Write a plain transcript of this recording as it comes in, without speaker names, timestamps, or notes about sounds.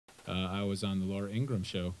I was on the Laura Ingraham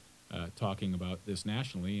show talking about this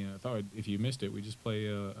nationally. I thought if you missed it, we'd just play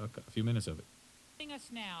a few minutes of it. Joining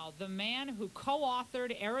us now, the man who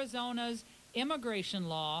co-authored Arizona's immigration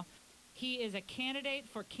law. He is a candidate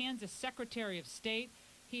for Kansas Secretary of State.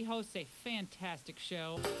 He hosts a fantastic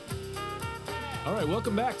show. All right,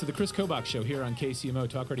 welcome back to the Kris Kobach Show here on KCMO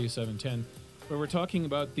Talk Radio 710, where we're talking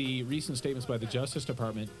about the recent statements by the Justice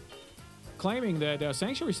Department claiming that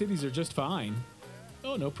sanctuary cities are just fine.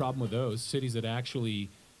 Oh, no problem with those. Cities that actually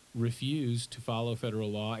refuse to follow federal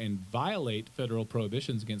law and violate federal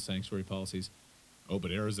prohibitions against sanctuary policies. Oh, but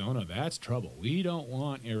Arizona, that's trouble. We don't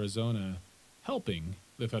want Arizona helping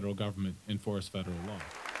the federal government enforce federal law.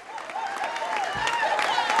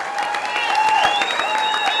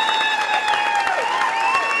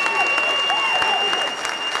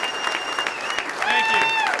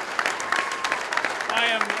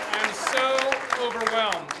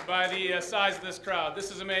 Overwhelmed by the size of this crowd.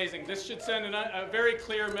 This is amazing. This should send a very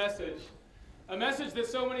clear message. A message that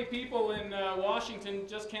so many people in Washington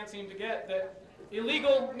just can't seem to get, that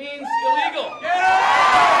illegal means illegal.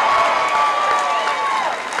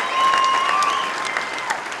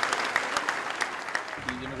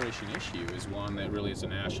 The immigration issue is one that really is a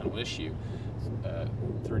national issue.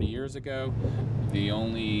 30 years ago, the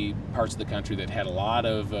only parts of the country that had a lot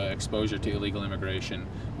of exposure to illegal immigration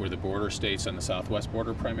were the border states on the southwest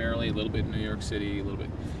border primarily, a little bit in New York City, a little bit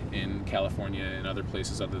in California and other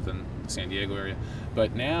places other than the San Diego area.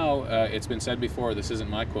 But now, it's been said before, this isn't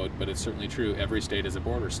my quote, but it's certainly true, every state is a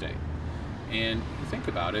border state. And you think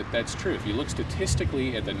about it, that's true. If you look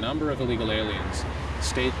statistically at the number of illegal aliens,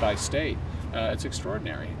 state by state, it's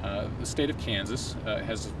extraordinary. The state of Kansas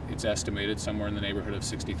it's estimated somewhere in the neighborhood of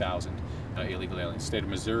 60,000 illegal aliens. The state of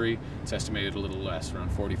Missouri, it's estimated a little less,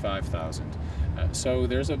 around 45,000. So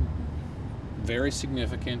there's a very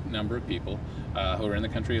significant number of people who are in the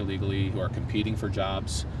country illegally, who are competing for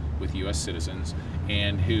jobs with U.S. citizens,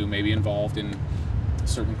 and who may be involved in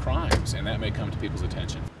certain crimes, and that may come to people's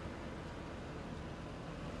attention.